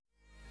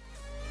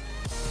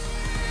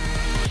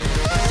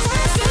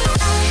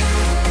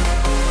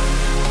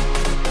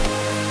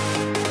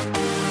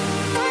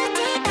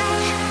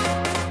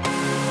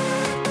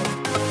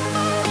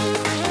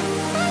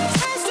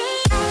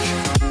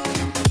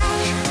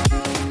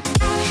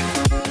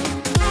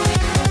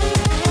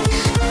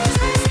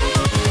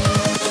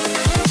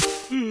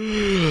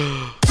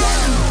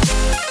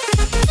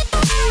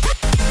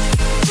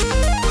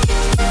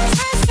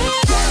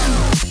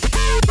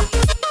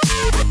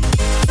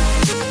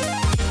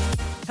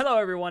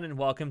Hello, everyone, and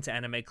welcome to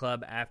Anime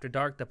Club After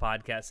Dark, the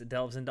podcast that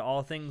delves into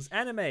all things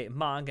anime,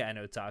 manga, and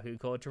otaku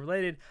culture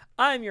related.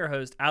 I'm your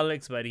host,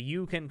 Alex, but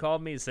you can call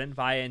me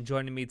Senpai, and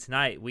joining me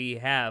tonight, we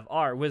have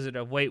our Wizard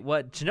of Wait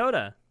What,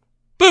 Shinoda.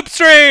 Boop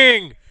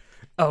string!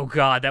 Oh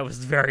god, that was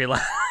very loud.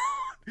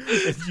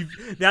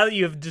 Now that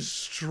you have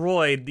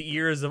destroyed the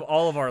ears of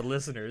all of our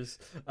listeners,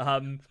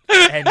 and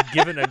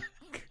given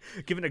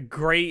a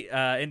great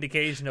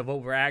indication of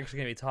what we're actually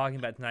going to be talking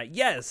about tonight.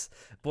 Yes,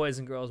 boys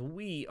and girls,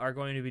 we are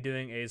going to be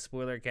doing a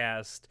spoiler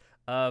cast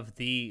of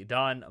the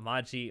Don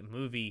Machi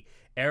movie,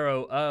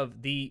 Arrow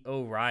of the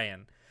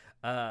Orion.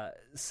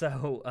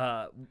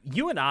 So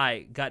you and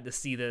I got to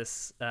see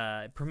this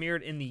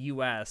premiered in the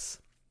U.S.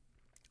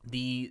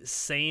 the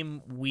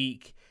same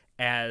week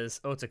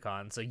as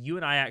Otakon. So you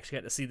and I actually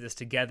got to see this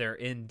together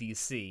in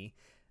D.C.,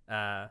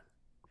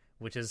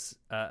 which is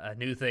a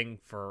new thing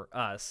for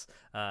us.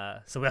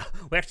 So we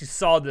actually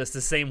saw this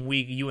the same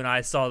week you and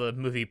I saw the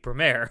movie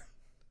premiere.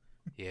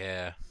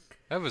 Yeah,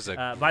 that was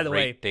a by the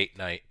way, date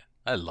night.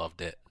 I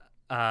loved it.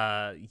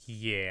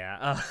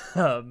 Yeah.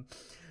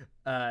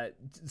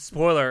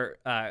 Spoiler,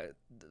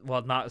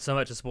 well, not so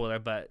much a spoiler,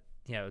 but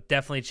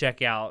definitely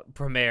check out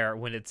Premiere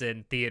when it's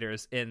in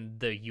theaters in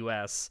the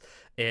U.S.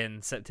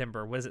 in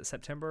September. What is it,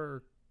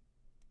 September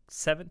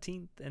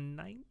 17th and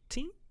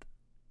 19th?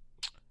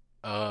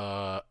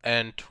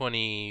 And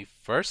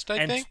 21st,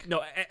 I think?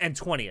 No, and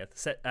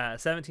 20th.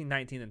 17th,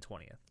 19th, and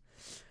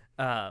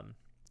 20th.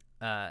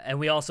 And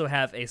we also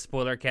have a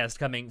spoiler cast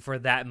coming for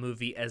that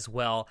movie as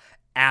well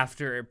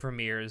after it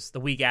premieres, the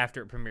week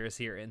after it premieres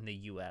here in the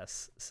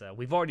U.S. So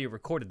we've already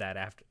recorded that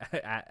after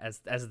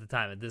as of the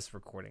time of this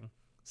recording.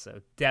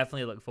 So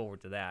definitely look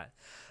forward to that.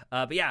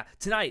 But yeah,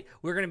 tonight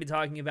we're going to be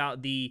talking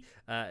about the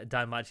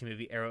Don Machi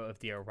movie, Arrow of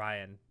the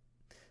Orion.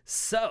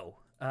 So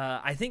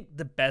I think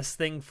the best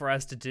thing for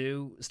us to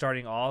do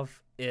starting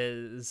off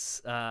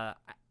is I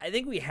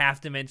think we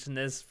have to mention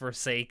this for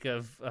sake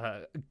of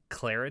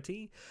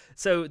clarity.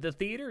 So the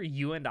theater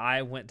you and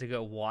I went to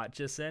go watch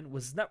this in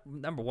was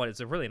number one, it's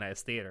a really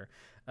nice theater.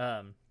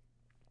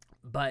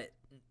 But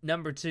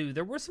number two,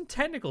 there were some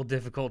technical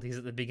difficulties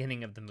at the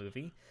beginning of the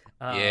movie.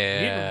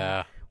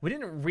 We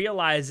didn't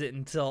realize it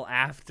until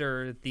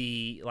after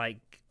the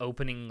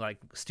opening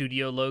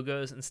studio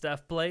logos and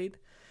stuff played.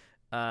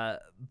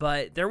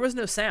 But there was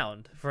no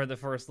sound for the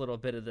first little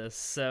bit of this,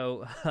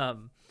 so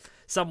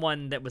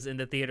someone that was in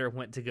the theater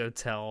went to go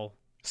tell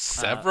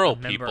several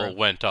people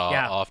went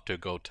off to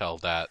go tell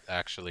that,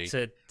 actually,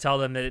 to tell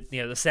them that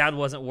the sound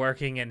wasn't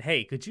working, and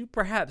hey, could you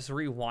perhaps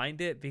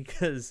rewind it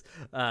because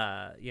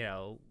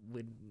there's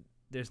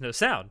no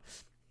sound.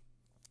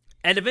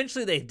 And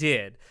eventually they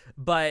did,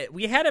 but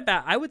we had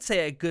about, I would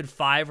say, a good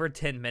 5 or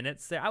 10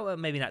 minutes there.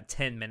 Maybe not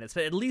 10 minutes,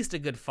 but at least a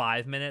good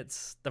 5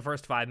 minutes, the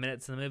first 5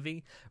 minutes of the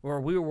movie,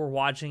 where we were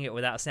watching it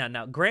without sound.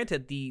 Now,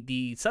 granted,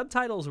 the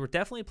subtitles were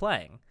definitely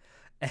playing,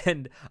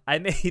 and I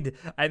made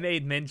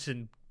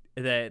mention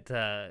that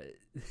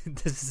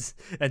this is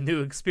a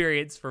new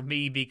experience for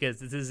me because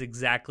this is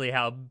exactly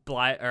how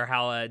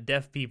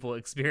deaf people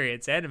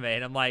experience anime,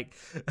 and I'm like,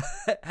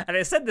 and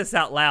I said this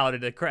out loud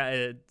in a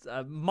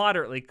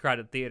moderately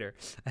crowded theater.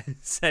 I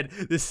said,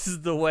 "This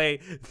is the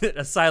way that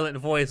a silent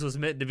voice was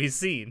meant to be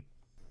seen."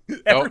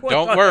 Don't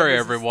worry,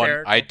 everyone.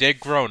 Hysterical. I did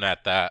groan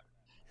at that,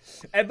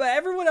 but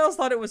everyone else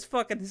thought it was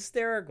fucking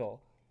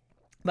hysterical.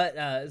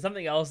 But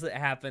something else that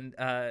happened,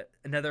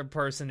 another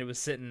person who was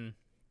sitting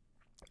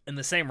in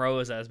the same row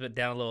as us, but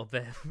down a little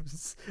bit,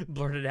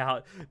 blurted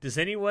out, "Does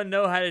anyone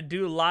know how to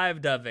do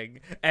live dubbing?"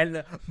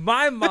 And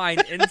my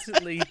mind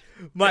instantly,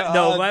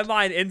 my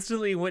mind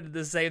instantly went to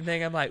the same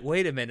thing. I'm like,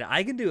 wait a minute,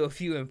 I can do a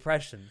few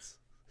impressions.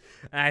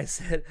 And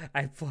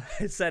I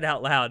said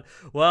out loud,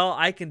 "Well,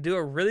 I can do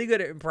a really good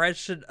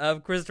impression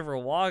of Christopher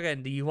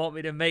Walken. Do you want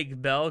me to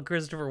make Bell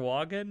Christopher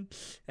Walken?"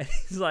 And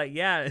he's like,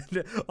 "Yeah."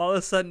 And all of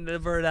a sudden,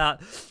 it blurted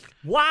out,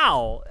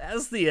 "Wow,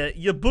 that's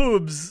your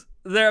boobs.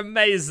 They're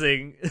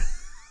amazing."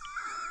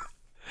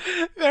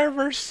 There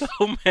were so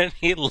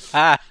many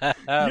laughs.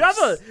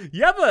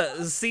 You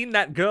ever seen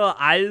that girl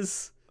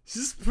Eyes?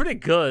 She's pretty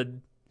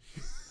good.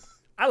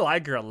 I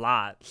like her a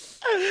lot.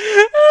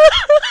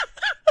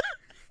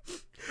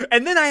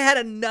 And then I had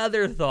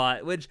another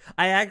thought, which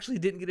I actually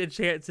didn't get a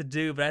chance to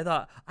do, but I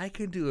thought I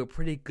could do a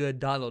pretty good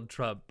Donald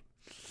Trump.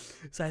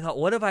 So I thought,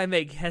 what if I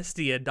make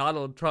Hestia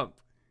Donald Trump?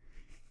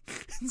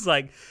 It's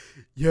like,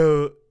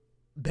 "Yo,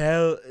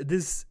 Belle,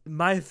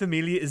 my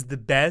familia is the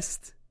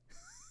best.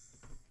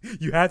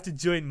 You have to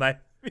join my..."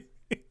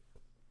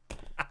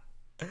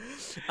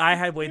 I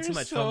had way too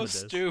much fun with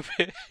this.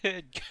 Stupid.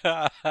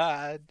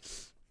 God.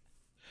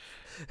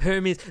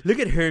 Hermes, look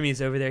at Hermes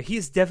over there.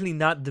 He's definitely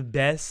not the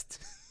best.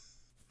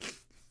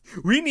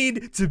 We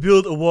need to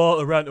build a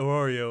wall around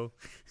Aurorio.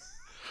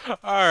 All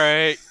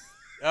right.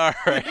 No.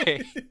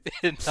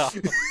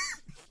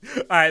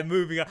 All right,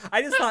 moving on.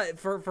 I just thought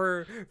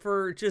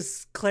for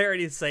just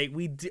clarity's sake,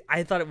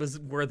 I thought it was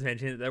worth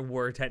mentioning that there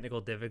were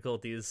technical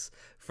difficulties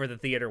for the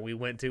theater we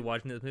went to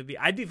watching this movie.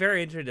 I'd be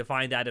very interested to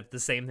find out if the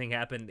same thing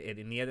happened in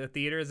any other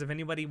theaters, if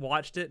anybody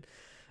watched it.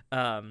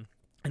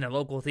 in a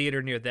local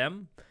theater near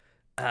them.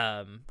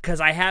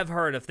 Because I have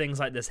heard of things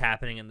like this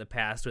happening in the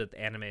past with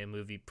anime and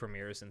movie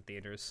premieres in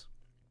theaters.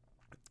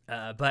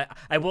 But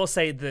I will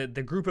say the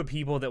group of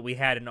people that we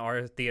had in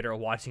our theater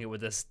watching it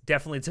with us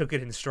definitely took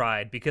it in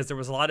stride, because there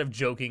was a lot of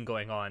joking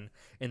going on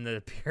in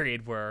the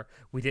period where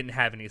we didn't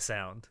have any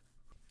sound.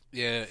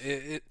 Yeah,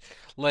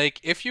 like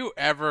if you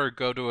ever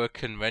go to a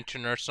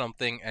convention or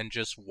something and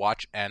just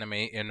watch anime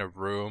in a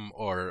room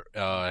or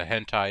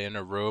hentai in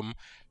a room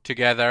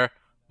together,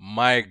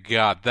 my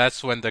God,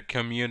 that's when the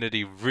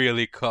community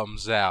really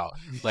comes out.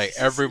 Like,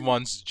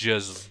 everyone's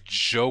just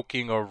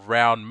joking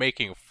around,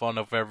 making fun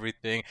of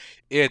everything.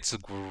 It's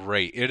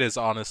great. It is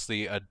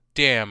honestly a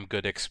damn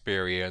good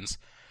experience.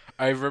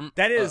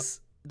 That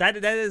is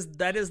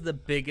the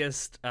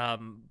biggest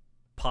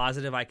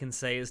positive I can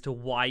say as to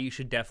why you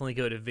should definitely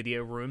go to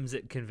video rooms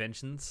at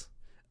conventions.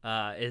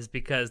 Is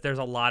because there's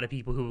a lot of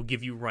people who will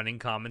give you running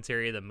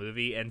commentary of the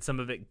movie, and some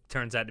of it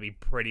turns out to be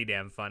pretty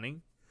damn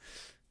funny.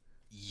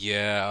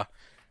 Yeah.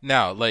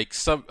 Now, like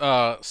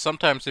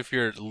sometimes if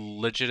you're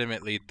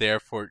legitimately there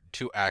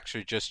to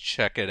actually just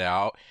check it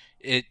out,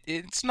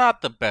 it's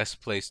not the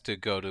best place to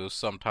go to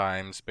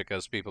sometimes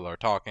because people are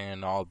talking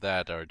and all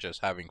that, or just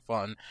having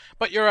fun.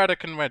 But you're at a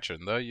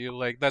convention, though.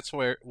 That's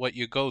what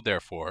you go there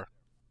for.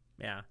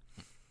 Yeah.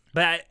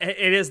 But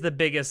it is the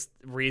biggest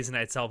reason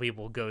I tell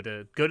people go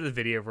to the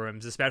video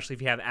rooms, especially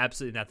if you have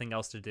absolutely nothing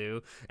else to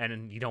do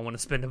and you don't want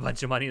to spend a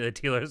bunch of money in the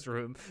dealer's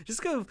room.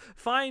 Just go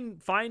find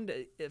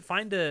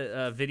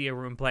a video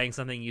room playing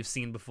something you've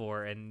seen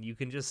before, and you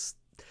can just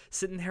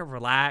sit in there,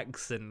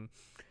 relax, and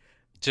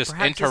just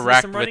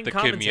interact with the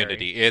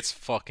community. It's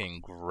fucking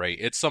great.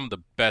 It's some of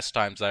the best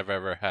times I've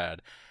ever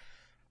had.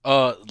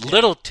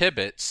 Little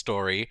tidbit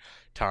story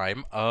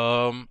time.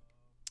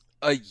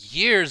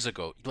 Years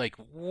ago, like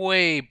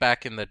way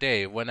back in the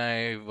day, when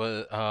I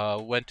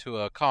went to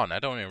a con, I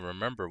don't even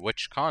remember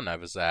which con I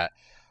was at.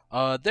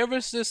 There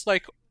was this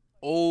like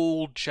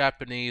old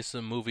Japanese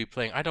movie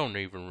playing. I don't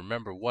even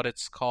remember what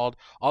it's called.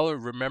 All I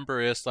remember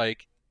is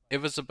like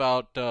it was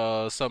about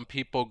some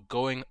people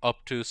going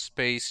up to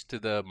space, to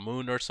the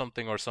moon or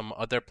something, or some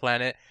other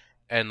planet,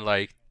 and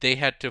like they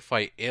had to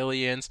fight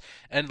aliens,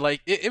 and like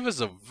it was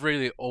a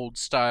really old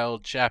style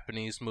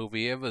Japanese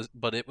movie. It was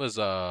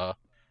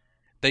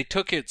they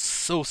took it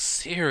so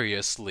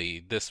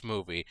seriously, this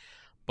movie.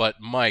 But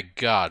my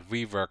God,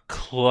 we were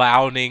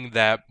clowning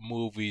that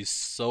movie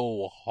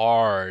so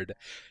hard.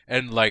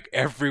 And like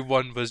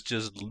everyone was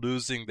just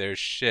losing their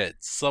shit.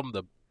 Some of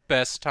the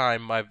best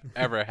time I've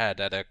ever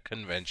had at a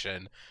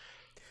convention.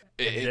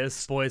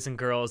 This, boys and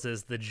girls,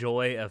 is the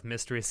joy of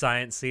Mystery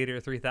Science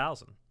Theater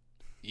 3000.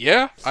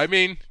 Yeah, I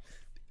mean,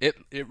 it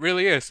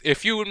really is.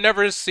 If you've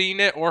never seen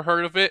it or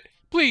heard of it,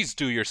 please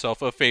do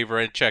yourself a favor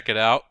and check it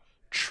out.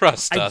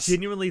 Trust us. I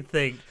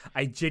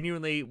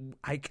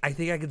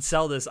think I could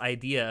sell this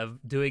idea of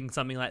doing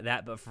something like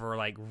that, but for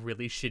like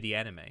really shitty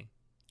anime.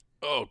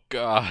 Oh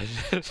God!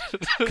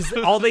 Because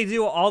all they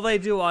do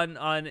on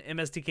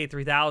MSTK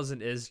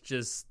 3000 is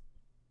just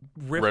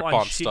rip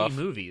on shitty stuff.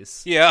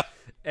 Movies. Yeah.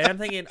 And I'm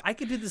thinking I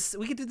could do this.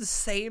 We could do the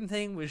same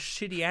thing with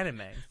shitty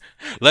anime.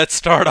 Let's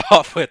start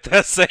off with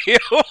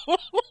SAO.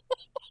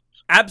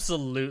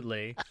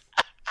 Absolutely.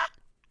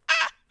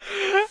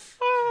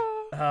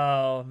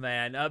 Oh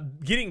man!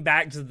 Getting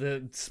back to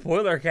the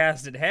spoiler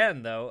cast at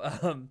hand,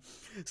 though.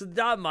 So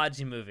the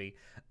DanMachi movie.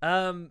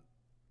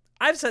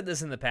 I've said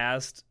this in the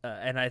past,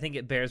 and I think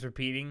it bears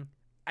repeating.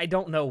 I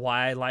don't know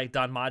why I like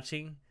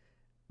DanMachi,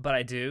 but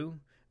I do,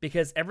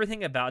 because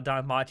everything about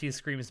DanMachi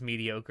screams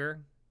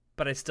mediocre,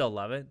 but I still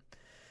love it.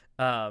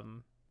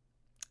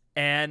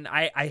 And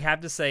I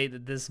have to say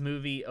that this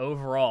movie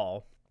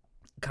overall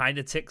kind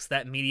of ticks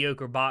that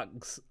mediocre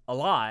box a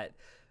lot.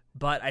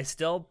 But I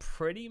still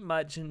pretty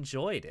much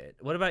enjoyed it.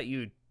 What about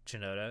you,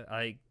 Shinoda?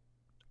 Like,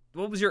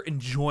 what was your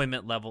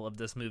enjoyment level of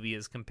this movie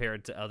as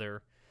compared to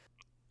other?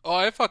 Oh,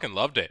 I fucking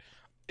loved it.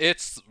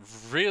 It's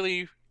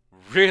really,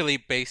 really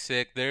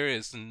basic. There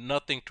is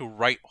nothing to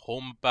write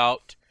home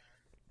about.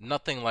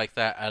 Nothing like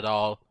that at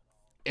all.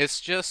 It's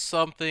just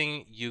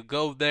something you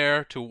go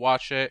there to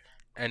watch it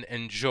and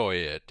enjoy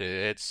it.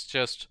 It's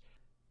just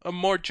a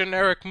more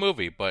generic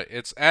movie, but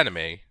it's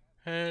anime.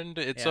 And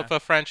it's of a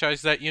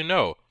franchise that you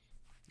know.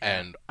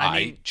 And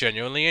I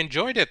genuinely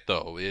enjoyed it,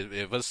 though.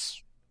 It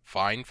was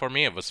fine for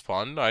me. It was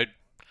fun.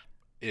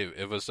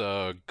 It was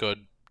a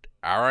good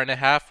hour and a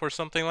half or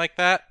something like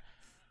that.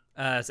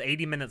 It's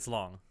 80 minutes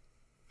long.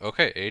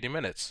 Okay, 80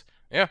 minutes.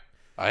 Yeah,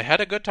 I had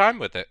a good time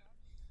with it.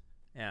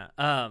 Yeah.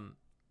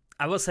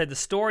 I will say the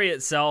story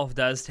itself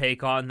does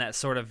take on that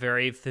sort of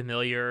very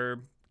familiar,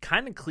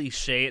 kind of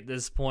cliche at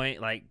this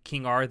point, like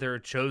King Arthur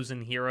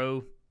chosen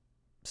hero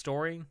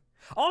story.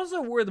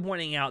 Also worth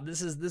pointing out,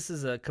 this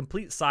is a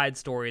complete side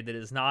story that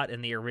is not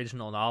in the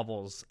original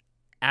novels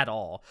at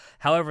all.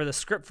 However, the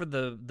script for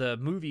the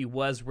movie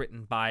was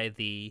written by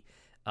the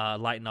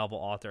light novel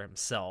author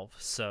himself,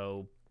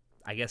 so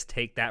I guess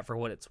take that for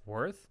what it's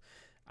worth.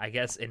 I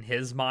guess in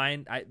his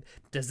mind,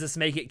 does this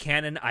make it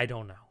canon? I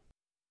don't know.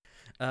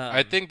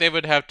 I think they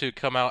would have to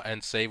come out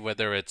and say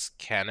whether it's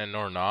canon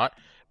or not.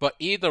 But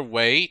either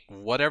way,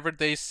 whatever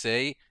they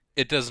say,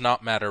 it does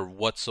not matter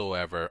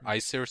whatsoever. I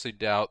seriously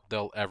doubt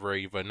they'll ever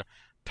even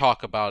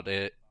talk about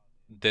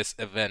this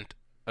event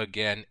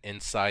again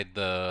inside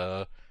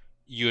the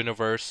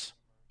universe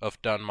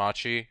of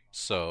Danmachi.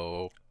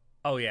 So,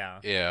 Oh yeah.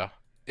 yeah.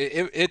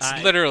 It's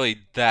I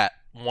literally that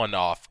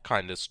one-off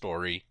kind of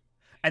story.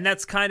 And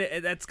that's kind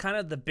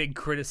of the big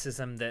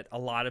criticism that a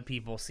lot of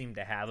people seem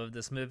to have of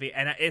this movie,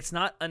 and it's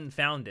not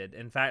unfounded.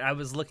 In fact, I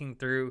was looking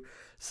through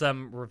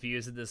some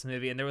reviews of this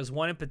movie, and there was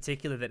one in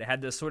particular that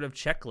had this sort of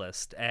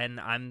checklist,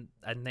 and I'm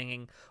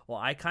thinking, well,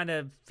 I kind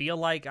of feel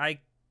like I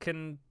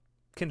can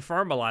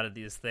confirm a lot of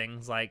these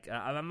things. Like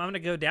I'm going to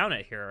go down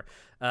it here.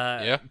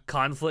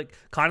 Conflict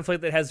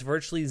that has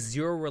virtually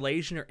zero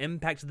relation or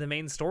impact to the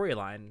main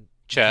storyline.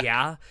 Check.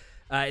 Yeah.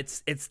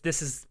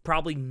 This is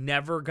probably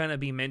never gonna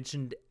be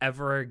mentioned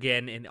ever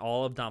again in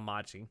all of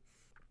Danmachi.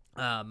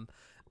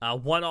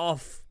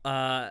 One-off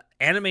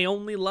anime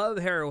only love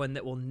heroine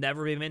that will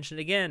never be mentioned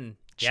again.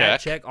 Check.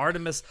 Yeah, check.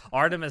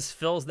 Artemis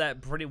fills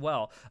that pretty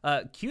well.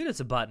 Cute as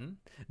a button,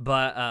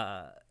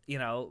 but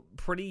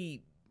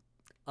pretty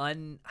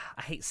I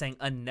hate saying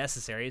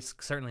unnecessary. It's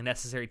certainly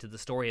necessary to the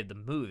story of the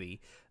movie,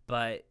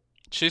 but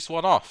She's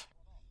one-off.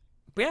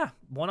 yeah,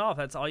 one-off.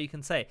 That's all you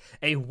can say.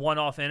 A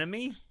one-off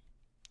enemy.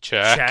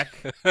 Check.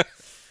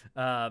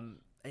 Yeah,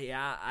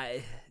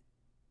 I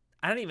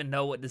don't even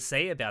know what to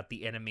say about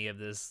the enemy of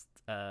this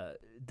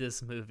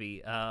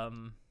movie.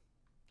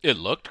 It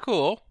looked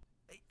cool.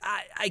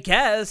 I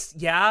guess,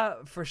 yeah,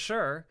 for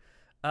sure.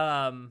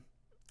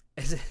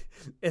 Is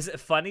it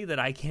funny that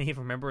I can't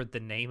even remember the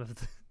name of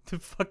the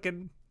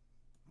fucking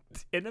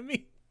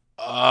enemy?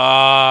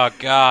 Oh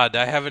God,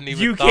 I haven't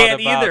even. You thought can't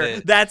about either.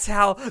 It. That's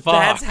how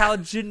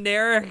Fuck.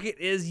 generic it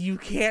is. You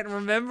can't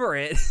remember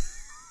it.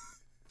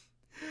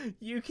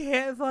 You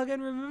can't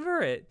fucking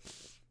remember it.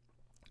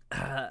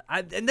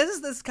 And this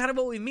is kind of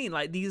what we mean.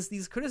 Like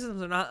these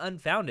criticisms are not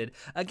unfounded.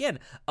 Again,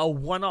 a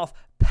one-off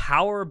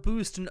power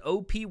boost and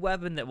OP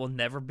weapon that will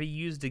never be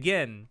used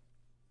again.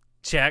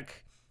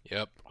 Check.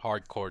 Yep,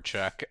 hardcore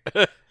check.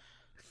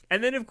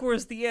 And then, of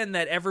course, the end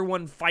that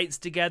everyone fights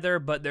together,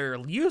 but they're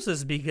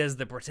useless because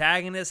the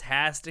protagonist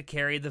has to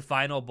carry the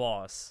final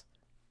boss.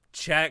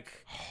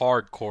 Check.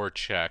 Hardcore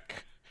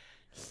check.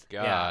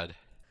 God. Yeah.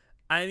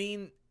 I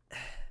mean,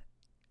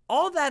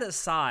 all that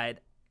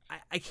aside,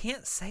 I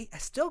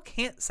still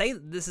can't say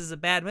that this is a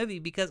bad movie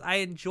because I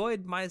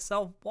enjoyed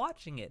myself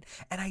watching it,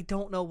 and I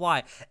don't know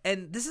why.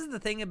 And this is the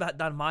thing about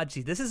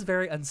Danmachi. This is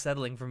very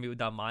unsettling for me with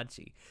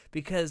Danmachi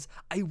because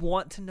I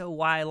want to know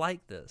why I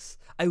like this.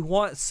 I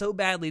want so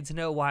badly to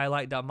know why I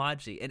like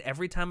Danmachi, and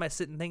every time I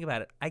sit and think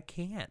about it, I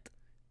can't.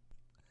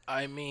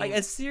 I mean, Like, I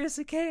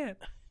seriously can't.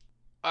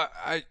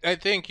 I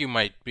think you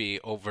might be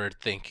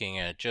overthinking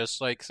it.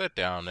 Just like sit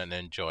down and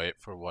enjoy it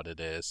for what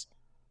it is.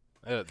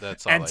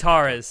 That's all.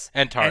 Antares.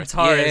 Antares.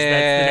 Yeah. Yeah.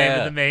 That's the name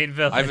of the main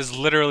villain. I was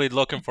literally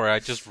looking for it. I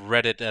just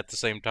read it at the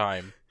same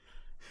time.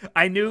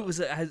 I knew it was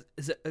a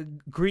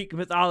Greek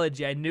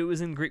mythology. I knew it was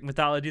in Greek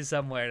mythology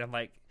somewhere, and I'm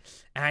like,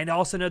 and I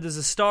also know there's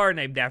a star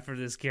named after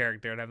this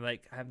character, and I'm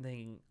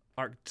thinking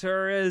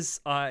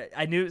Arcturus.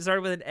 I knew it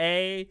started with an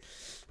A,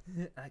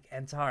 like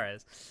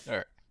Antares. All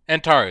right.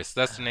 Antares.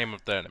 That's the name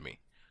of the enemy.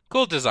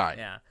 Cool design.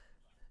 Yeah,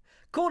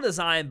 cool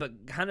design,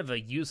 but kind of a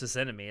useless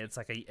enemy. It's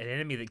like an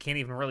enemy that can't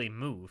even really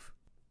move.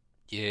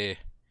 Yeah.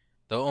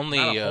 The only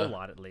Not a whole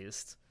lot, at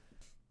least.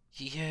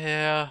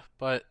 Yeah,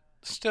 but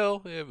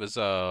still, it was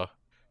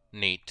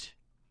neat.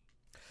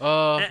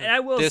 And I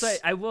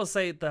will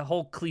say the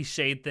whole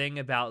cliched thing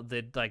about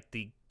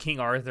the King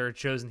Arthur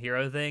chosen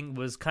hero thing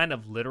was kind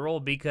of literal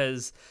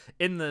because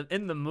in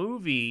the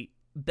movie,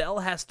 Belle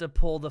has to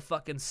pull the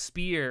fucking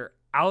spear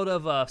out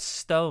of a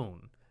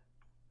stone.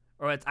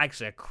 Or it's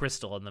actually a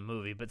crystal in the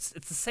movie, but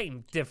it's the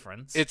same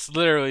difference. It's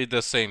literally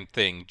the same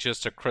thing,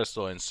 just a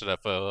crystal instead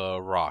of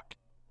a rock.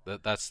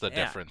 That's the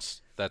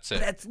difference. That's it.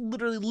 But that's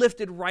literally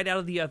lifted right out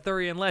of the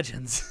Arthurian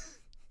legends.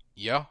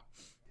 Yeah.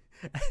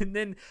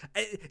 And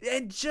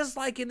just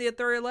like in the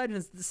Arthurian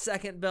legends, the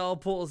second Belle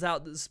pulls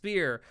out the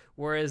spear,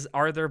 whereas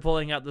Arthur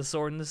pulling out the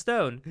sword and the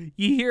stone.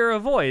 You hear a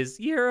voice.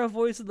 You hear a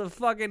voice of the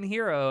fucking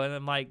hero, and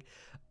I'm like,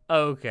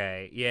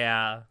 okay,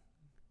 yeah,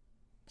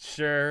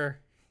 sure.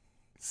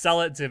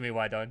 Sell it to me,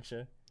 why don't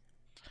you?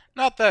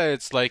 Not that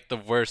it's like the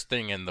worst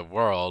thing in the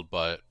world,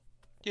 but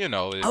it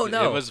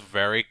was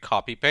very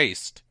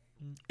copy-paste.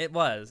 It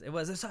was.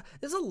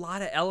 There's a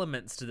lot of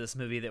elements to this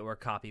movie that were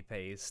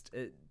copy-paste.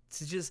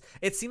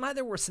 It seemed like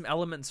there were some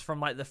elements from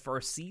like the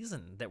first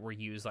season that were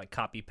used like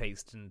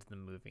copy-paste into the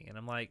movie. And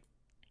I'm like,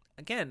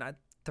 again,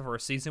 the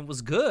first season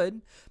was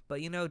good,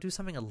 but do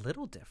something a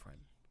little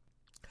different.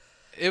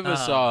 It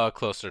was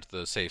closer to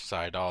the safe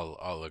side.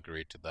 I'll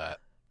agree to that.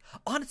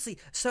 Honestly,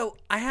 so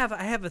I have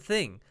a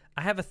thing.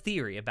 I have a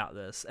theory about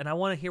this, and I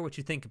want to hear what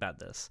you think about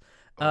this.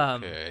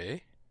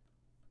 Okay.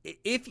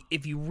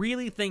 If you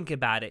really think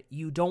about it,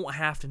 you don't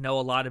have to know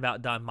a lot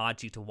about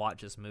Danmachi to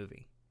watch this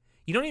movie.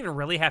 You don't even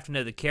really have to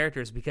know the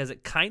characters because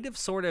it kind of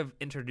sort of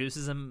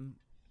introduces them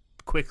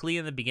quickly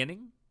in the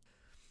beginning.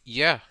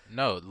 Yeah,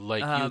 no,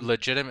 like you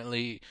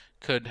legitimately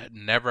could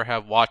never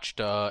have watched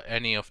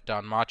any of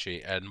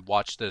Danmachi and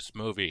watch this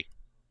movie.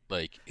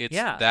 Like it's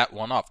Yeah, that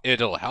one off.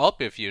 It'll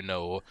help if you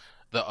know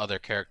the other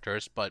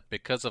characters, but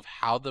because of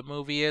how the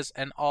movie is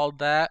and all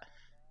that,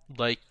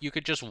 like you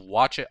could just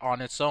watch it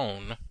on its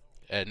own.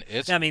 And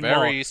it's I mean, well,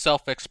 very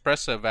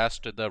self-expressive as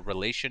to the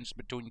relations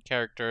between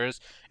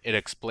characters. It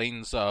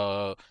explains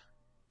how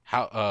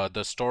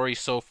the story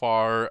so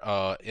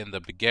far in the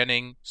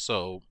beginning.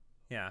 So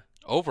yeah.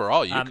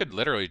 overall, you Um, could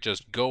literally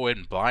just go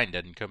in blind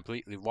and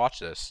completely watch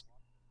this.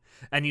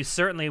 and you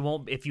certainly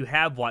won't, if you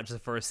have watched the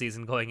first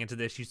season going into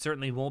this, you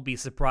certainly won't be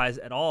surprised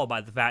at all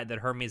by the fact that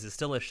Hermes is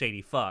still a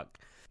shady fuck.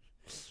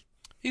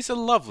 He's a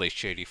lovely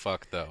shady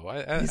fuck, though.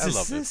 I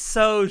love him.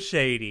 So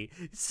shady,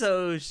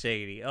 so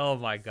shady. Oh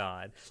my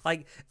god!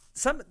 Like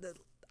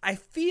I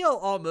feel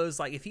almost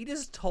like if he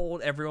just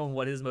told everyone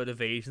what his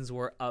motivations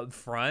were up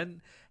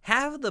front,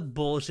 half of the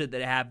bullshit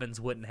that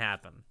happens wouldn't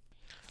happen.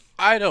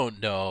 I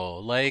don't know.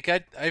 Like,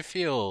 I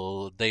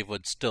feel they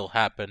would still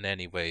happen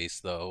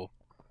anyways, though.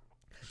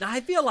 Now, I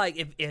feel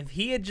like if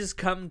he had just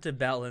come to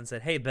Belle and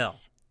said, "Hey, Belle,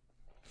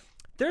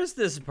 there's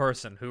this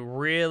person who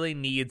really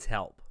needs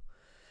help,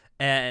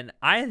 and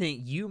I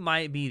think you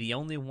might be the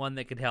only one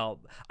that could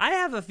help." I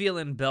have a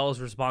feeling Belle's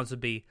response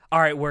would be, "All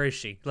right, where is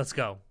she? Let's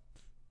go."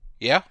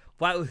 Yeah?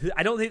 Well,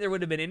 I don't think there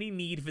would have been any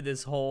need for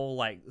this whole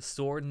like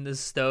sword in the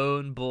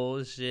stone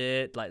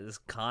bullshit, like this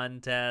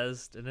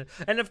contest,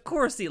 and of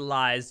course he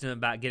lies to him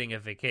about getting a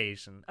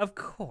vacation. Of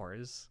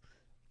course,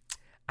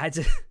 I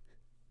just.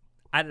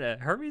 I don't know.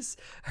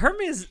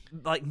 Hermes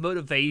like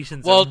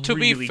motivations Well, are to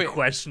be really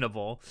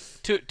questionable.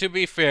 To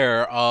be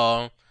fair,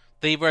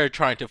 they were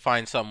trying to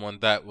find someone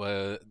that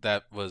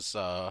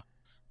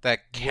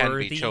can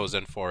Worthy? be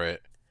chosen for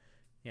it.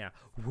 Yeah,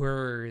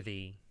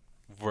 worthy.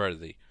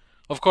 Worthy.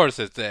 Of course,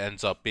 it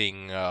ends up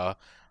being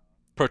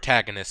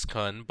protagonist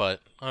Kun,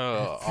 but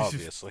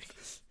obviously.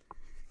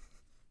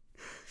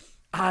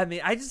 I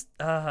mean, I just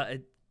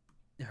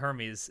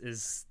Hermes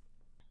is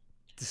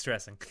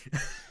distressing.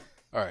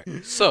 All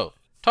right. So,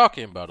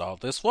 talking about all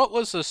this, what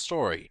was the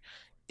story?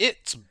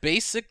 It's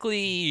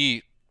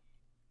basically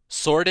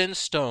sword and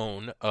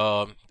stone,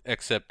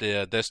 except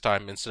this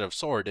time instead of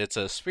sword, it's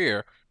a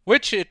sphere,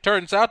 which it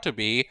turns out to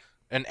be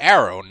an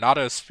arrow, not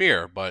a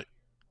sphere, but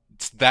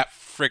it's that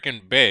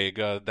freaking big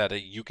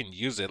that you can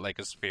use it like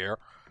a sphere.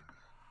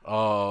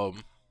 Belle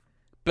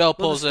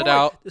pulls it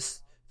out.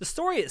 The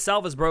story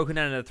itself is broken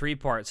down into 3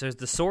 parts. There's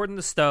the sword and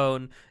the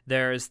stone.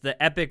 There's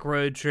the epic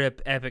road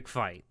trip, epic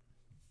fight.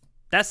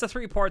 That's the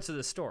 3 parts of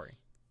the story.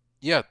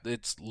 Yeah,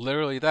 it's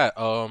literally that.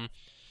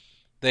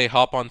 They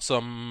hop on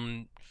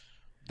some.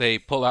 They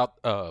pull out.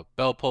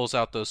 Belle pulls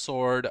out the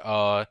sword.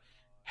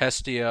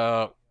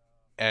 Hestia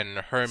and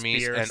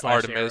Hermes Spear and /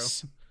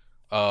 Artemis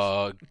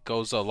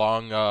goes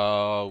along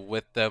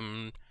with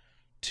them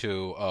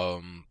to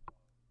on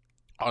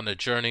a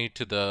journey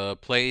to the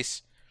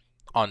place.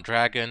 On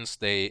dragons,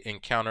 they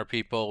encounter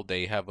people.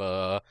 They have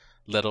a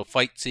little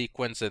fight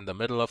sequence in the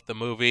middle of the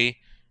movie.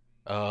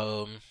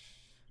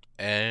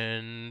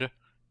 And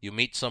you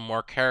meet some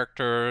more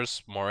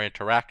characters, more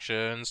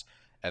interactions,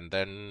 and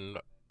then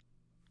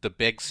the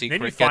big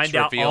secret gets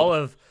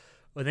revealed.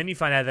 Then you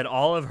find out that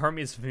all of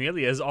Hermes'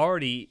 Familia is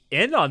already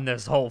in on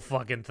this whole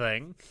fucking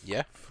thing.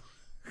 Yeah.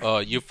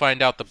 You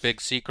find out the big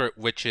secret,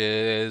 which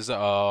is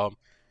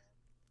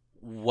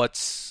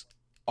what's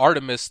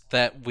Artemis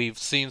that we've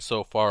seen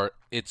so far.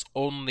 It's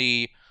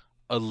only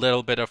a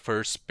little bit of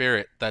her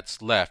spirit that's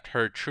left.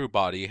 Her true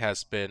body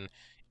has been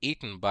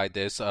eaten by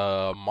this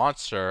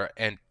monster,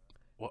 and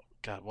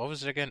what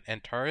was it again?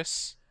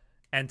 Antares,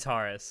 and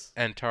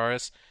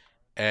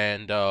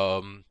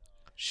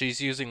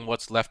she's using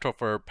what's left of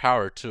her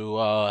power to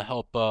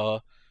help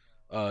to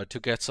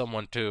get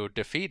someone to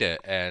defeat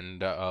it, and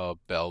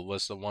Belle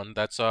was the one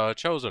that's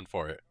chosen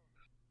for it.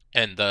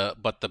 And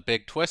but the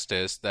big twist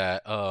is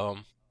that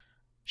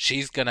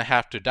she's gonna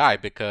have to die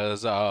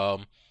because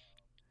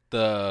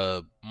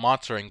the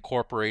monster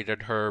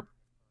incorporated her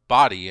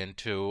body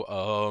into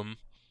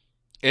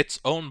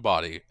its own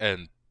body,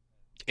 and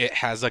it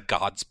has a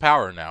god's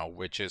power now,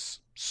 which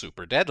is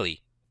super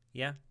deadly.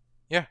 Yeah.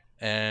 Yeah,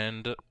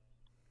 and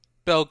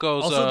Belle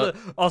goes.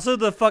 Also,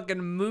 the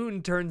fucking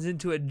moon turns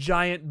into a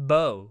giant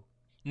bow.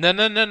 No,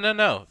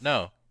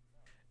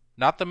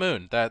 not the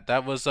moon.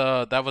 That was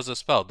a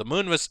spell. The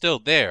moon was still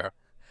there.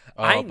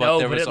 I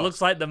know, but it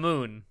looks like the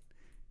moon.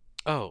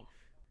 Oh,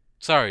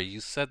 sorry, you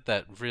said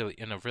that really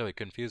in a really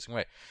confusing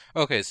way.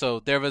 Okay,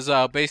 so there was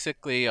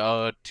basically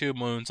 2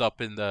 moons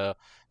up in the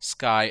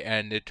sky,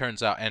 and it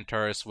turns out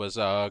Antares was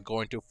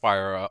going to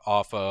fire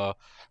off a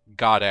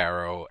god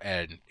arrow,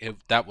 and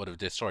that would have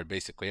destroyed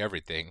basically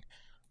everything.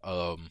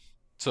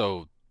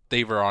 So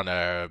they were on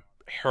a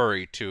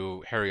hurry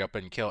to hurry up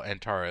and kill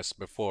Antares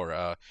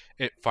before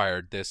it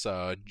fired this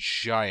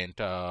giant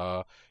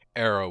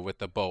arrow with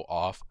the bow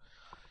off.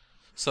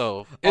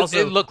 So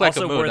it looked like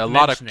a moon. A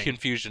lot of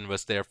confusion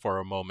was there for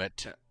a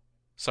moment.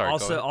 Sorry,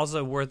 go ahead.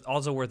 Also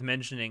worth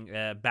mentioning.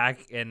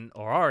 Back in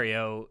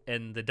Orario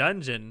in the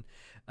dungeon,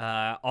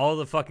 all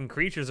the fucking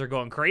creatures are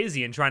going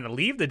crazy and trying to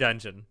leave the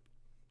dungeon.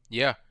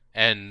 Yeah,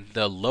 and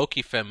the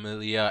Loki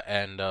Familia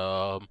and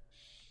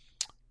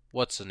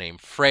what's the name?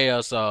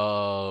 Freya's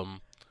Freya.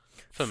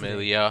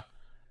 Familia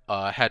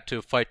had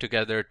to fight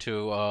together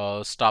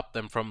to stop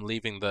them from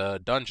leaving the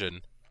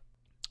dungeon,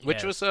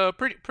 which was Yes. a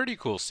pretty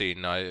cool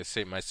scene. I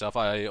say myself.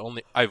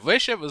 I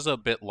wish it was a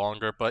bit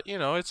longer, but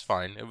it's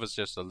fine. It was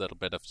just a little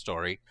bit of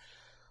story.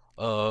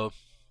 Uh,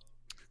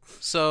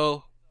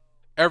 so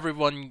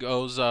everyone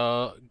goes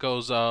to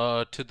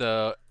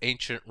the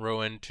ancient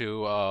ruin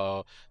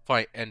to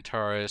fight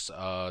Antares.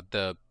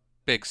 The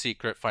big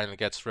secret finally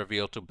gets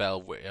revealed to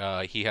Bell.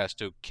 He has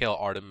to kill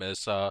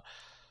Artemis.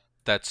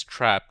 That's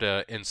trapped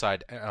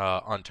inside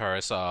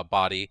Antares'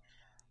 body.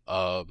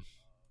 Um,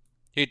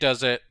 he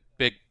does it.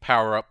 Big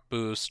power up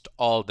boost.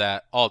 All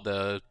that. All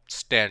the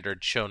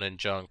standard shonen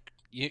junk.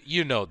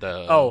 You know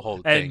the Oh,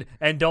 whole and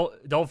thing.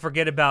 don't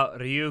forget about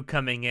Ryu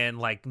coming in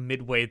like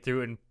midway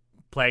through and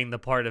playing the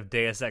part of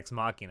Deus Ex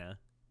Machina,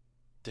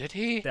 Did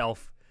he? the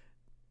elf,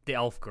 the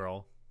elf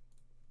girl.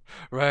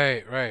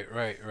 Right.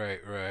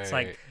 It's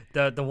like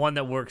the one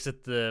that works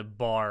at the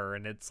bar,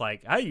 and it's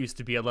like, I used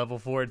to be a level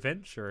 4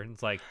 adventurer, and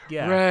it's like,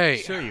 yeah, Right,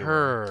 sure you were.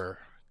 her.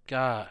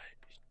 God,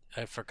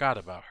 I forgot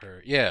about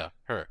her. Yeah,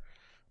 her.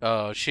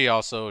 She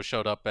also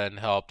showed up and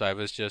helped. I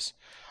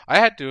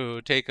had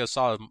to take a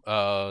solid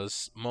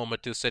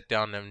moment to sit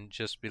down and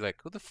just be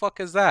like, "Who the fuck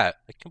is that?"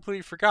 I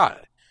completely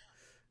forgot.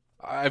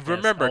 I Yes,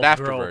 remembered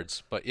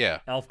afterwards, but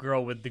yeah, elf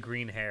girl with the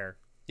green hair.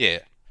 yeah.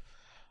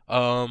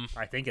 Um,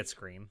 I think it's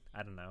green.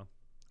 I don't know.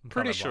 I'm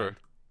pretty colorblind. sure,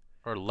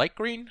 or light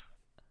green.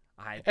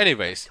 I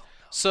Anyways, don't know.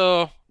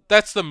 so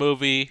that's the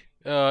movie.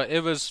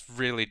 It was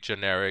really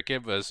generic.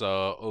 It was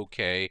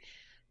okay.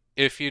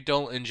 If you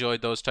don't enjoy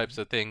those types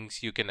of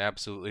things, you can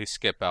absolutely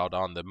skip out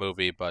on the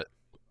movie. But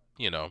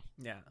you know,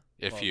 Yeah.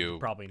 if Well, you're you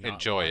probably not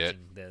enjoy it,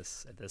 watching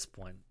this at this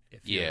point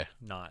if yeah, you're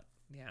not.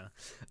 Yeah.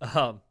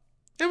 Um,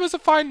 it was a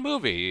fine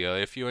movie.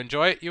 If you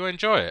enjoy it, you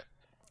enjoy it.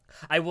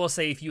 I will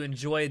say if you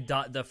enjoyed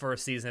the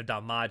first season of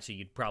Danmachi,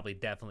 you'd probably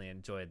definitely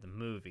enjoy the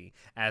movie,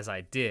 as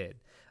I did.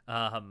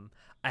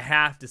 I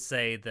have to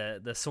say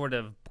the sort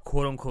of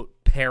quote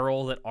unquote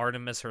peril that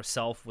Artemis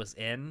herself was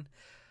in,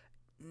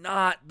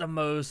 not the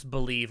most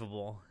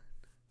believable.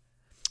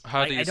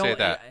 How do Like you say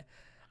that?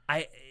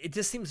 it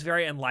just seems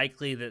very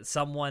unlikely that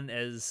someone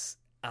as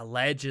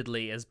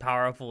allegedly as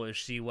powerful as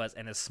she was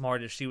and as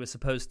smart as she was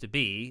supposed to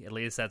be, at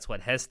least that's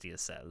what Hestia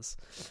says,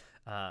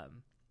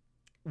 um,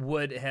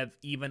 would have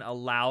even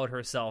allowed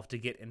herself to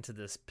get into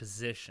this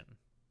position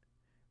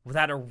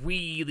without a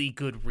really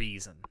good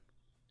reason.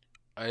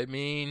 I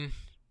mean,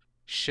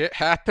 shit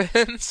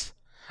happens.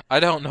 I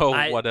don't know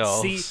I what see.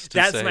 else to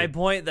That's my say.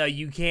 point, though.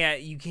 You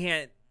can't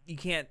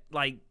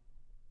like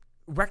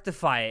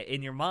rectify it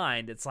in your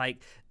mind. It's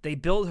like they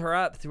build her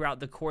up throughout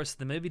the course of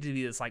the movie to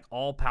be this like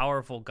all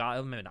powerful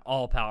god, maybe not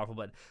all powerful,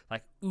 but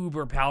like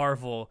uber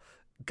powerful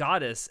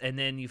goddess, and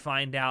then you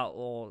find out,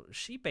 well,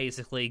 she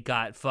basically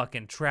got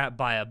fucking trapped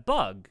by a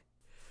bug.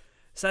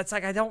 So it's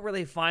like I don't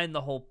really find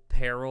the whole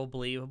peril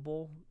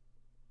believable.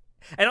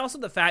 And also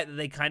the fact that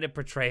they kind of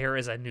portray her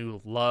as a new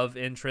love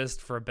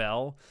interest for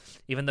Belle,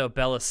 even though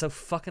Belle is so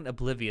fucking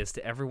oblivious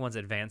to everyone's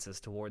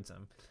advances towards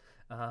him.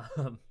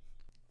 Um,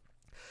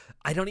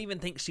 I don't even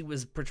think she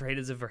was portrayed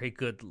as a very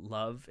good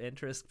love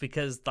interest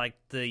because like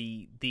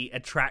the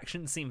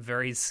attraction seemed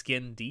very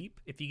skin deep,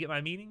 if you get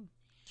my meaning.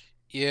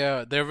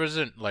 Yeah, there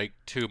wasn't like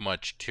too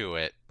much to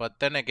it, but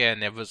then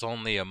again, it was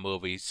only a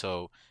movie,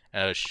 so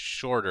a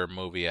shorter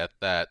movie at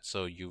that,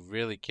 so you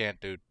really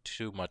can't do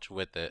too much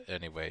with it,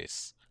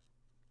 anyways.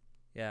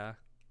 Yeah.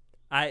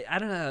 I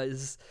don't know.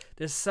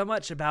 There's so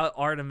much about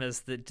Artemis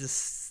that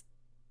just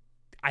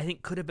I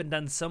think could have been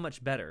done so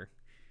much better.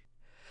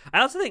 I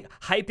also think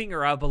hyping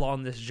her up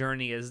along this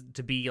journey as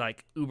to be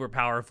like uber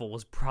powerful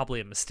was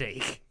probably a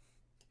mistake.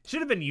 Should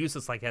have been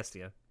useless like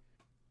Hestia.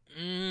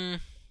 Mm,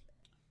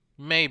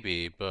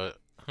 maybe, but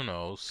who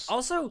knows?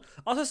 Also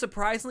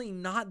surprisingly,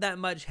 not that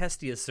much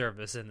Hestia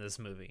service in this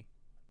movie.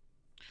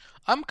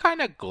 I'm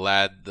kind of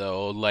glad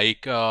though.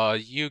 Like,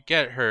 you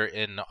get her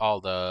in all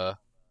the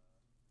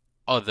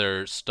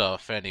other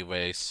stuff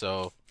anyway,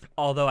 so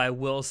Although I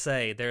will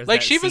say, there's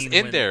like that she was scene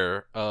in when,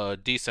 there a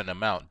decent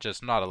amount,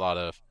 just not a lot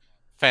of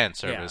fan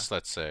yeah. service,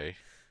 let's say.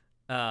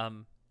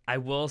 I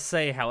will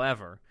say,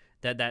 however,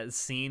 that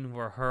scene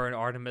where her and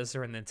Artemis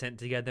are in the tent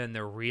together and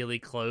they're really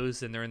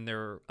close and they're in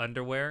their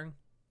underwear,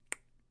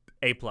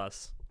 A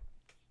plus.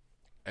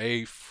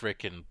 A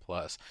freaking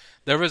plus.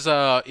 There was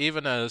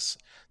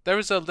there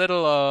was a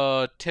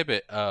little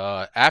tidbit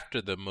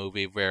after the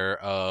movie where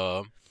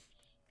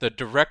the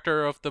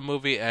director of the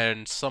movie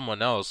and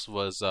someone else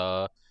was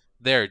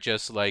there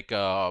just like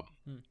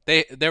Hmm.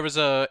 they there was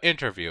a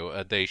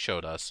interview they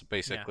showed us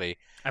Yeah, basically.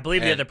 I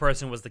believe the And other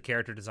person was the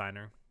character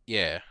designer.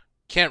 yeah,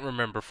 can't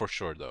remember for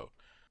sure though.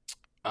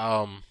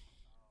 Um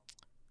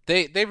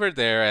they were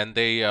there and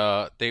they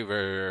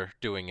were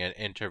doing an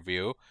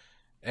interview,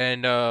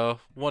 and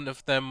one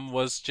of them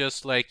was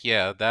just like,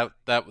 yeah,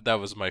 that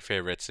was my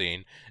favorite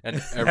scene, and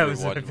That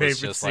was my everyone was favorite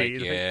just like,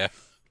 scene.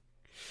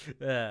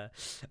 yeah.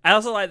 I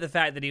also like the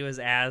fact that he was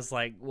asked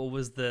like, what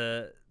was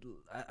the?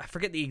 I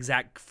forget the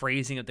exact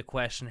phrasing of the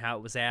question, how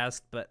it was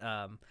asked, but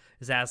it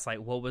was asked like,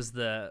 what was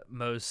the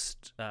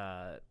most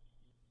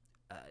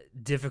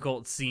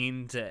difficult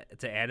scene to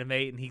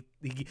animate, and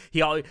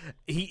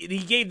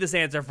he gave this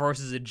answer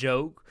first as a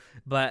joke,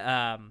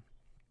 but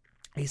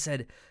he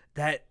said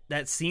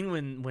that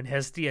scene when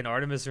Hestia and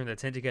Artemis are in the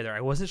tent together,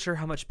 I wasn't sure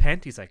how much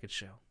panties I could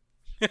show.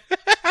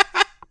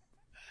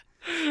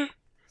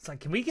 It's like,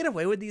 can we get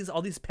away with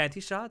all these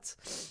panty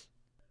shots?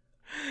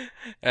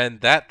 And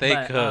that they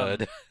But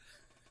could.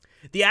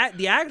 the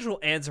actual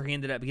answer he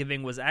ended up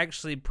giving was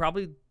actually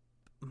probably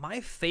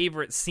my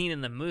favorite scene in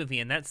the movie,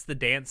 and that's the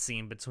dance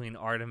scene between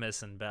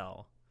Artemis and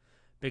Belle,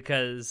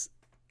 because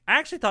I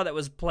actually thought that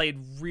was played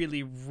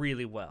really,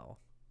 really well.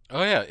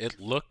 Oh yeah, it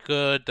looked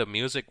good. The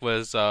music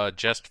was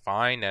just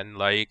fine, and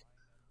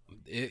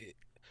it,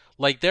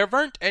 like there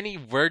weren't any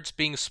words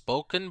being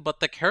spoken, but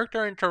the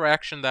character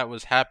interaction that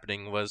was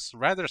happening was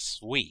rather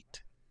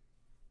sweet.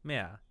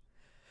 Yeah.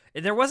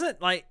 And there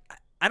wasn't like,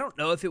 I don't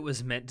know if it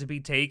was meant to be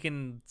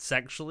taken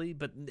sexually,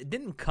 but it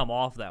didn't come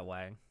off that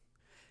way.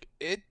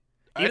 It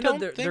I Even though don't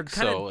they're think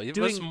kind so. of It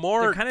doing, was they're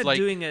more kind of like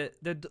doing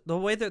it. The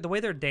way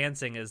they're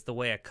dancing is the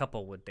way a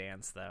couple would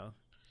dance, though.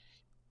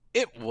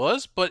 it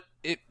was, but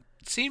it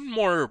seemed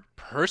more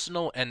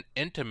personal and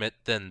intimate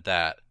than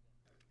that.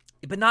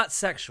 But not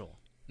sexual.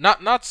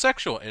 Not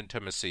sexual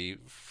intimacy.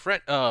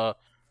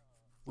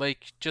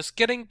 Like just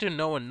getting to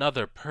know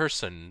another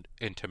person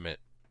intimate.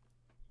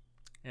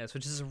 Yes,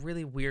 which is a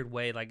really weird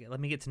way. Like, let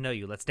me get to know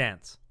you. Let's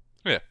dance.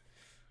 Yeah.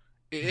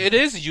 It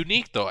is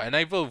unique though, and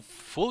I will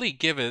fully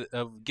give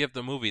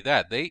the movie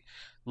that.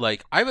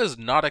 I was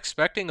not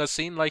expecting a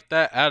scene like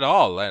that at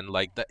all, and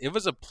like that it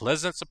was a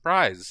pleasant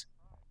surprise.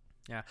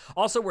 Yeah.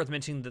 Also worth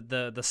mentioning that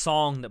the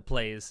song that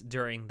plays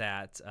during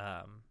that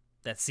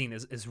scene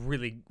is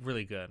really,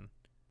 really good.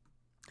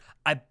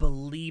 I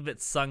believe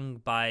it's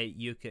sung by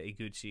Yuka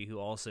Iguchi, who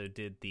also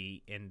did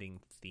the ending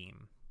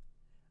theme.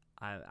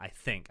 I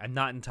think. I'm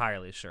not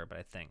entirely sure, but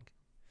I think.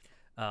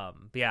 But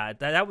yeah,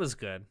 that was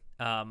good.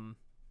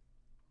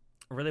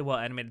 Really well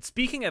animated.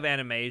 Speaking of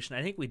animation,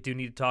 I think we do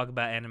need to talk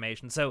about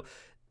animation. So,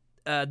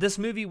 this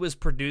movie was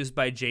produced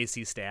by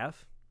JC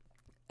Staff.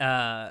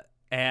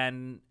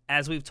 And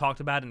as we've talked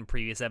about in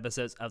previous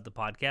episodes of the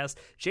podcast,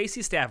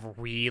 JC Staff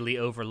really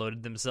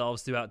overloaded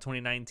themselves throughout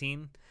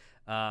 2019.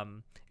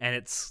 And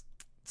it's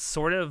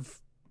sort of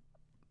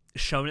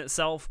shown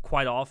itself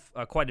quite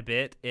a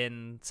bit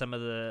in some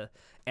of the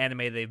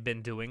anime they've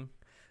been doing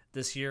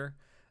this year,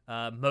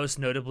 most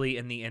notably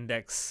in the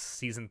Index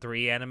Season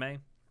 3 anime.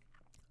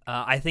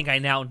 I think I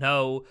now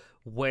know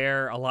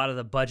where a lot of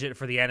the budget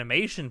for the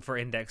animation for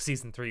Index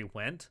Season 3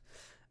 went.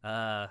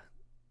 I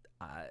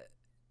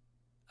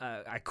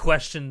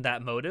questioned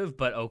that motive,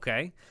 but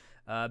okay.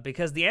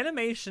 Because the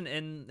animation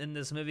in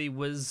this movie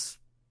was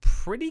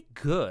pretty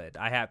good,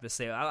 I have to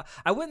say.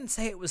 I wouldn't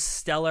say it was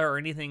stellar or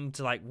anything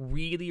to like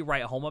really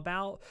write home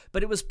about,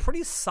 but it was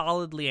pretty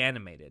solidly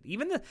animated.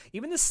 Even the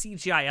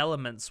CGI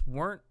elements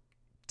weren't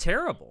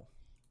terrible.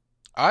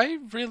 I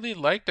really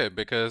liked it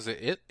because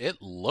it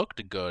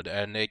looked good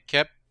and it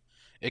kept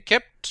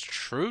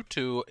true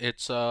to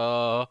its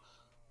whole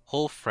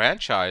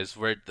franchise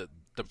where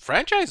the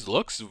franchise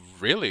looks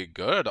really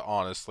good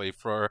honestly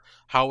for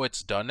how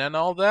it's done and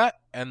all that,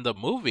 and the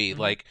movie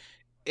Mm-hmm.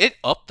 it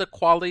upped the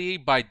quality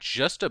by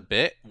just a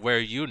bit where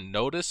you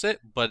notice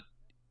it, but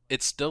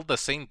it's still the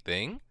same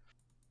thing.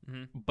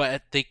 Mm-hmm.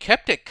 But they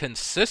kept it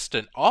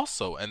consistent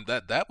also, and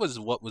that was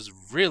what was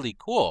really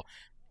cool.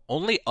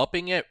 Only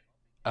upping it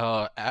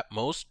at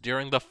most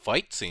during the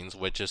fight scenes,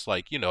 which is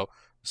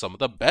some of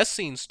the best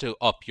scenes to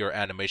up your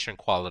animation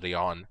quality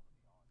on.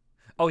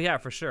 Oh yeah,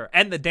 for sure.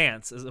 And the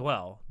dance as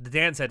well. The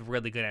dance had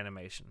really good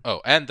animation.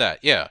 Oh, and that,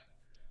 yeah.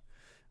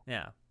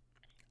 Yeah.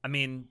 I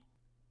mean,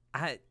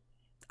 I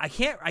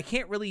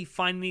can't really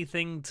find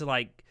anything to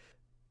like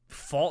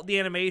fault the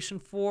animation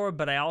for,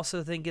 but I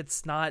also think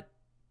it's not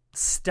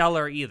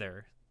stellar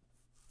either.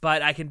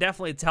 But I can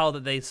definitely tell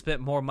that they spent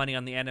more money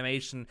on the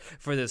animation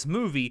for this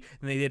movie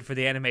than they did for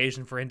the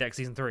animation for Index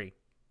Season 3.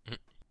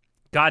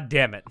 God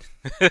damn it.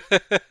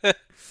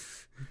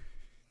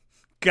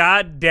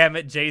 God damn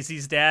it, JC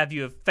Staff,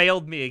 you have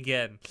failed me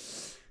again.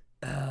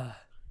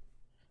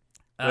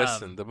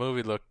 Listen, the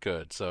movie looked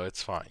good, so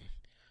it's fine.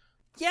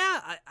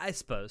 Yeah, I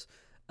suppose.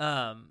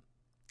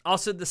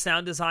 Also, the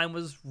sound design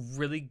was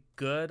really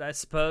good, I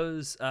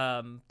suppose.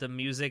 The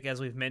music,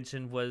 as we've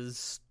mentioned,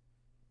 was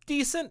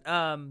decent.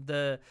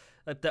 The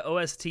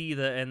OST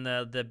and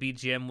the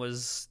BGM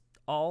was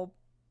all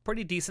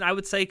pretty decent. I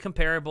would say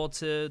comparable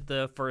to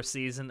the first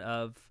season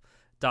of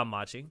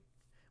Danmachi,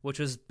 which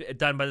was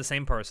done by the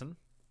same person.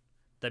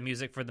 The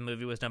music for the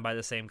movie was done by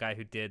the same guy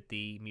who did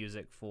the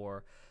music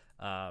for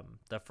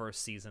the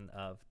first season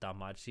of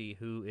Danmachi,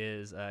 who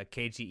is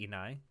Keiji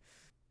Inai.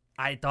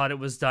 I thought it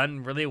was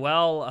done really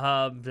well.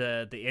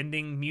 The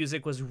ending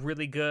music was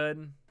really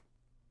good.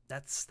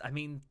 I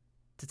mean,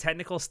 the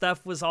technical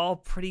stuff was all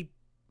pretty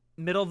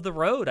middle of the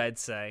road, I'd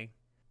say.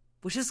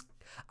 Which is,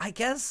 I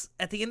guess,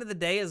 at the end of the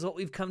day, is what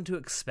we've come to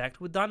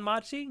expect with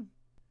Danmachi.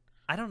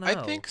 I don't know. I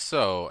think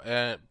so,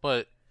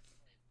 but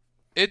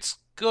it's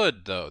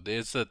good though.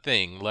 It's the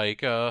thing.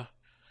 Like,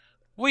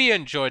 we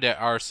enjoyed it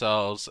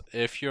ourselves.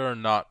 If you're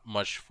not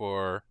much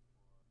for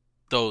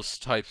those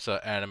types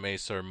of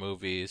animes or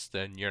movies,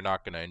 then you're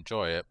not gonna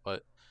enjoy it.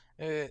 But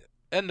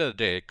end of the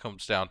day, it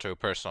comes down to a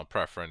personal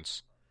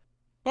preference.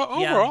 But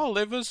Yeah. overall,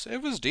 it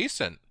was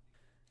decent.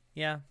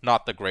 Yeah.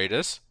 Not the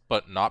greatest,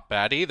 but not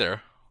bad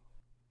either.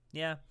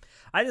 Yeah.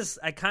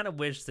 I kind of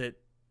wish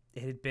that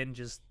it had been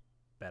just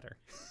better.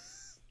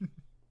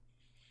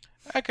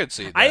 I could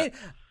see that.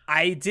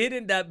 I did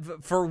end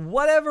up, for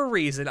whatever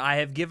reason, I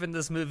have given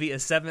this movie a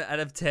 7 out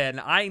of 10.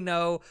 I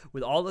know,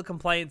 with all the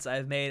complaints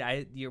I've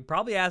made, you're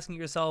probably asking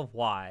yourself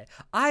why.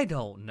 I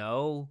don't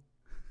know.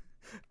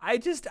 I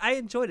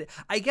enjoyed it.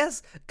 I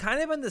guess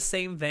kind of in the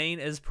same vein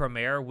as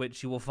Premiere,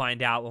 which you will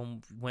find out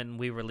when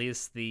we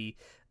release the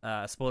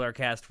spoiler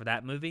cast for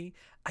that movie.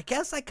 I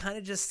guess I kind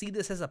of just see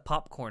this as a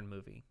popcorn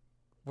movie,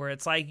 where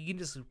it's like you can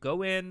just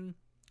go in,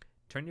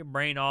 turn your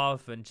brain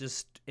off, and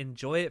just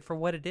enjoy it for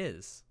what it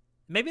is.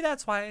 Maybe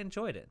that's why I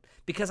enjoyed it,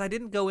 because I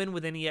didn't go in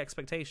with any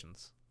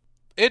expectations.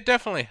 It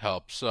definitely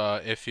helps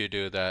if you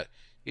do that.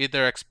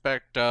 Either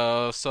expect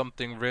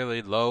something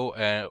really low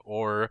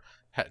or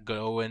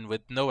go in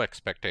with no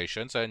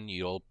expectations, and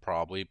you'll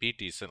probably be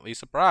decently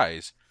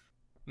surprised.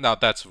 Now,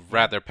 that's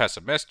rather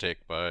pessimistic,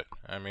 but,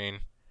 I mean,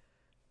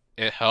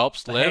 it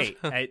helps But live.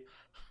 hey,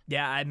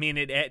 I mean,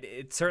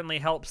 it certainly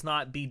helps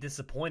not be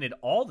disappointed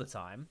all the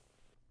time.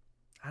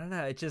 I don't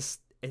know.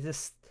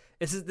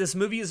 This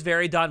movie is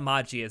very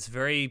Danmachi. It's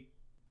very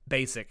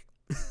basic.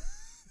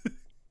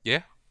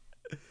 Yeah.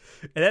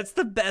 And that's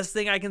the best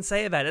thing I can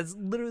say about it. It's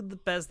literally the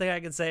best thing I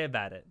can say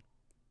about it.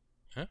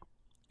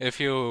 If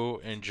you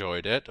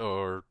enjoyed it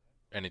or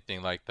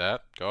anything like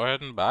that, go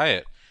ahead and buy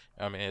it.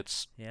 I mean,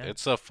 it's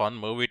a fun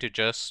movie to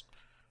just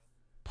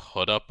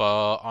put up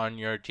on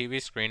your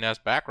TV screen as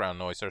background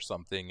noise or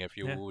something if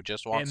you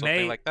just want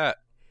something like that.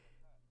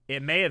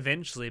 It may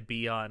eventually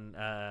be on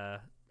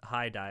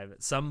High Dive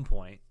at some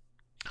point.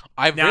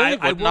 I Now, really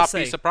would will not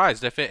say, be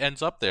surprised if it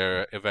ends up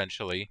there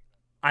eventually.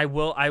 I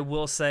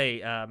will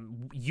say,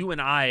 you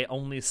and I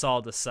only saw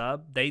the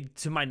sub.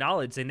 To my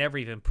knowledge, they never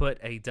even put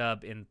a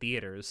dub in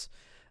theaters,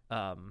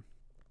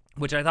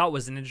 which I thought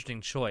was an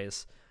interesting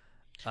choice.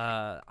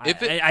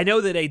 I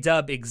know that a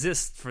dub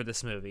exists for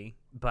this movie,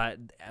 but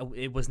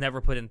it was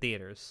never put in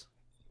theaters.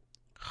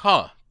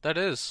 Huh, that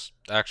is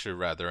actually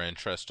rather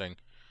interesting.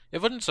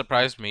 It wouldn't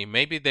surprise me.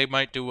 Maybe they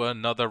might do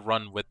another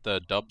run with the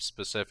dub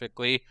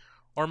specifically,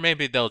 or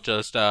maybe they'll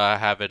just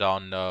have it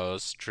on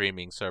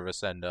streaming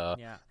service and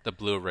the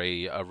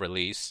Blu-ray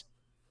release.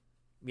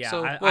 Yeah,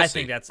 so I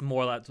think that's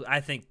more.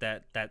 I think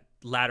that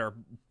latter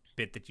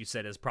bit that you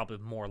said is probably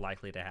more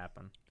likely to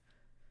happen.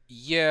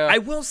 Yeah. I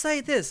will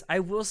say this. I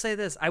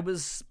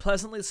was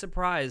pleasantly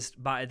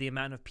surprised by the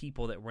amount of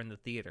people that were in the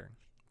theater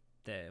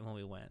when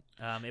we went.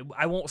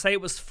 I won't say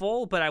it was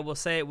full, but I will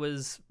say it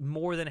was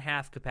more than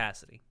half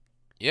capacity.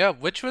 Yeah,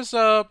 which was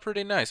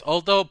pretty nice.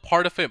 Although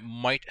part of it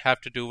might have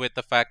to do with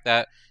the fact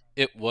that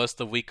it was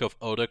the week of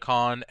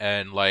Otakon,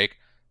 and like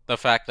the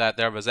fact that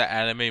there was an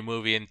anime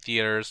movie in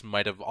theaters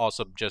might have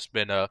also just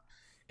been a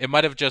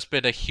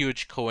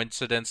huge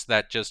coincidence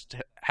that just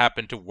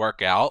happened to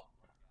work out.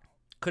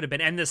 Could have been.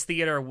 And this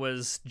theater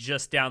was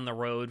just down the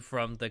road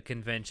from the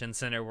convention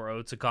center where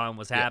Otakon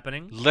was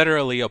happening.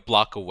 Literally a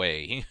block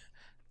away.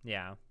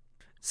 Yeah.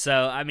 So,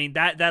 I mean,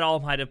 that all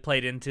might have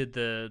played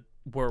into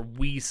where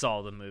we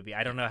saw the movie.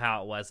 I don't know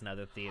how it was in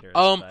other theaters.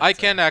 I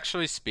can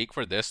actually speak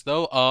for this,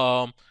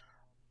 though.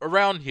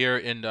 Around here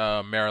in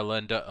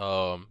Maryland,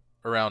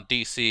 around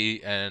DC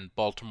and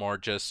Baltimore,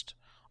 just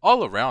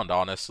all around,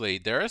 honestly,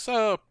 there's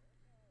a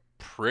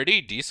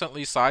pretty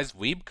decently sized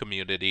weeb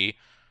community.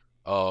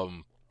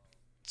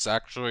 It's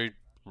actually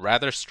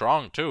rather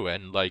strong too,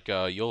 and like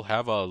you'll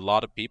have a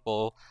lot of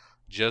people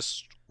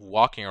just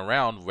walking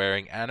around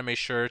wearing anime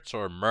shirts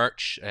or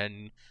merch,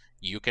 and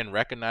you can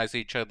recognize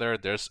each other.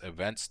 There's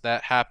events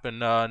that happen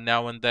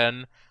now and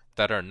then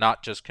that are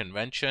not just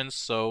conventions.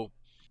 So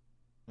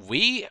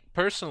we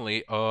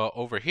personally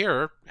over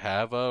here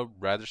have a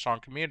rather strong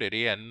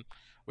community, and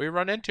we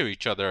run into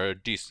each other a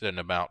decent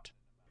amount.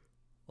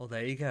 Well,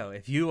 there you go.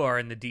 If you are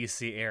in the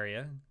DC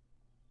area,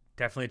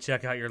 definitely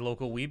check out your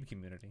local weeb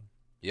community.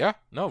 Yeah,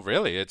 no,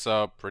 really, it's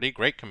a pretty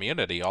great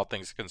community, all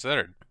things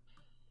considered.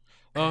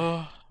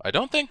 I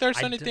don't think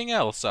there's anything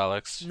else,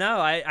 Alex. No,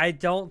 I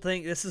don't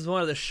think this is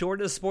one of the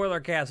shortest spoiler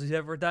casts we've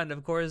ever done.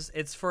 Of course,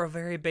 it's for a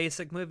very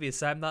basic movie,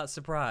 so I'm not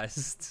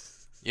surprised.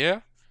 Yeah.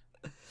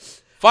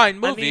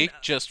 Fine movie,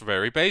 just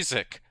very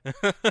basic.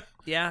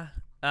 Yeah.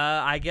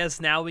 I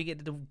guess now we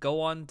get to go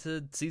on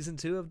to season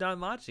 2 of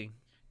Danmachi.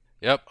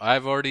 Yep,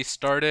 I've already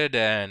started,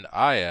 and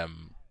I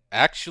am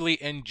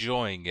actually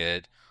enjoying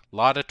it. A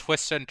lot of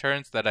twists and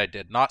turns that I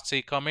did not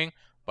see coming,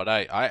 but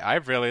I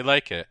really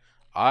like it.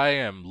 I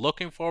am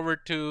looking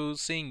forward to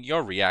seeing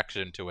your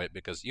reaction to it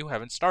because you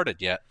haven't started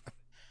yet.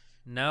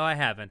 No, I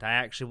haven't. I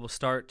actually will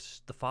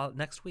start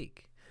next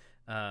week.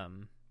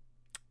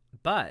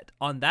 But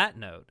on that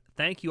note,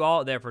 thank you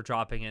all there for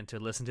dropping in to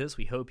listen to us.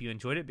 We hope you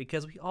enjoyed it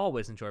because we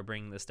always enjoy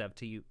bringing this stuff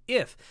to you.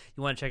 If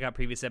you want to check out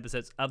previous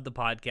episodes of the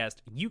podcast,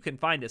 you can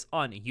find us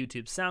on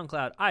YouTube,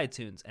 SoundCloud,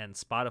 iTunes, and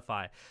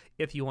Spotify.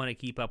 If you want to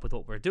keep up with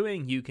what we're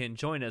doing, you can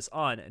join us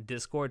on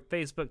Discord,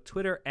 Facebook,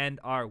 Twitter, and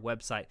our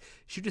website.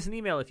 Shoot us an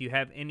email if you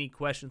have any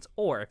questions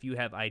or if you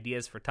have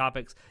ideas for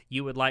topics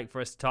you would like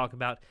for us to talk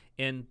about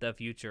in the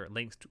future.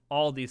 Links to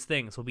all these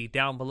things will be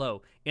down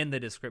below in the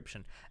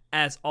description.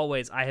 As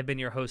always, I have been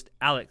your host,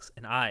 Alex,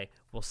 and I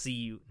will see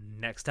you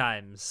next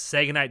time.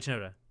 Say goodnight,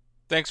 Shinoda.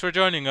 Thanks for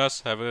joining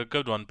us. Have a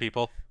good one,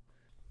 people.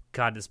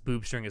 God, this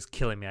boob string is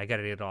killing me. I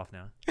gotta get it off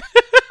now.